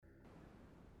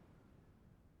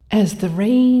As the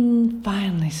rain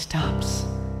finally stops,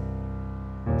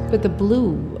 with the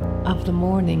blue of the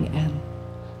morning and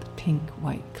the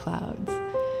pink-white clouds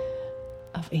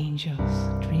of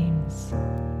angels' dreams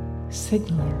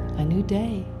signaling a new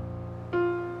day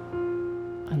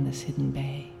on this hidden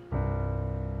bay.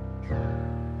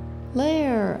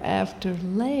 Layer after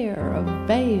layer of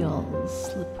veils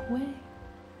slip away.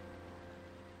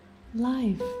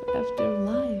 Life after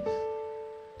life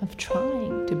of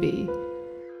trying to be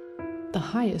the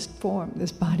highest form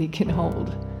this body can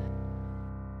hold.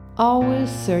 Always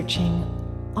searching,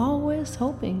 always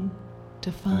hoping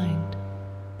to find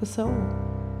the soul.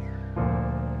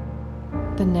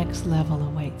 The next level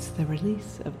awaits the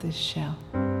release of this shell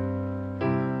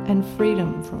and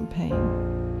freedom from pain.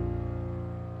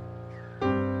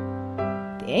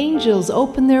 The angels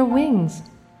open their wings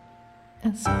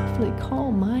and softly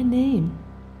call my name.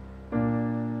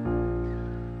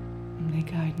 They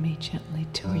guide me gently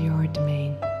to your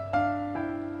domain.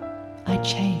 I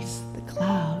chase the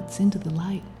clouds into the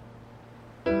light.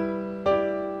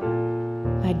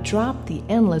 I drop the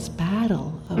endless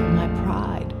battle of my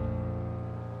pride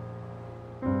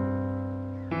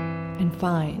and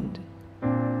find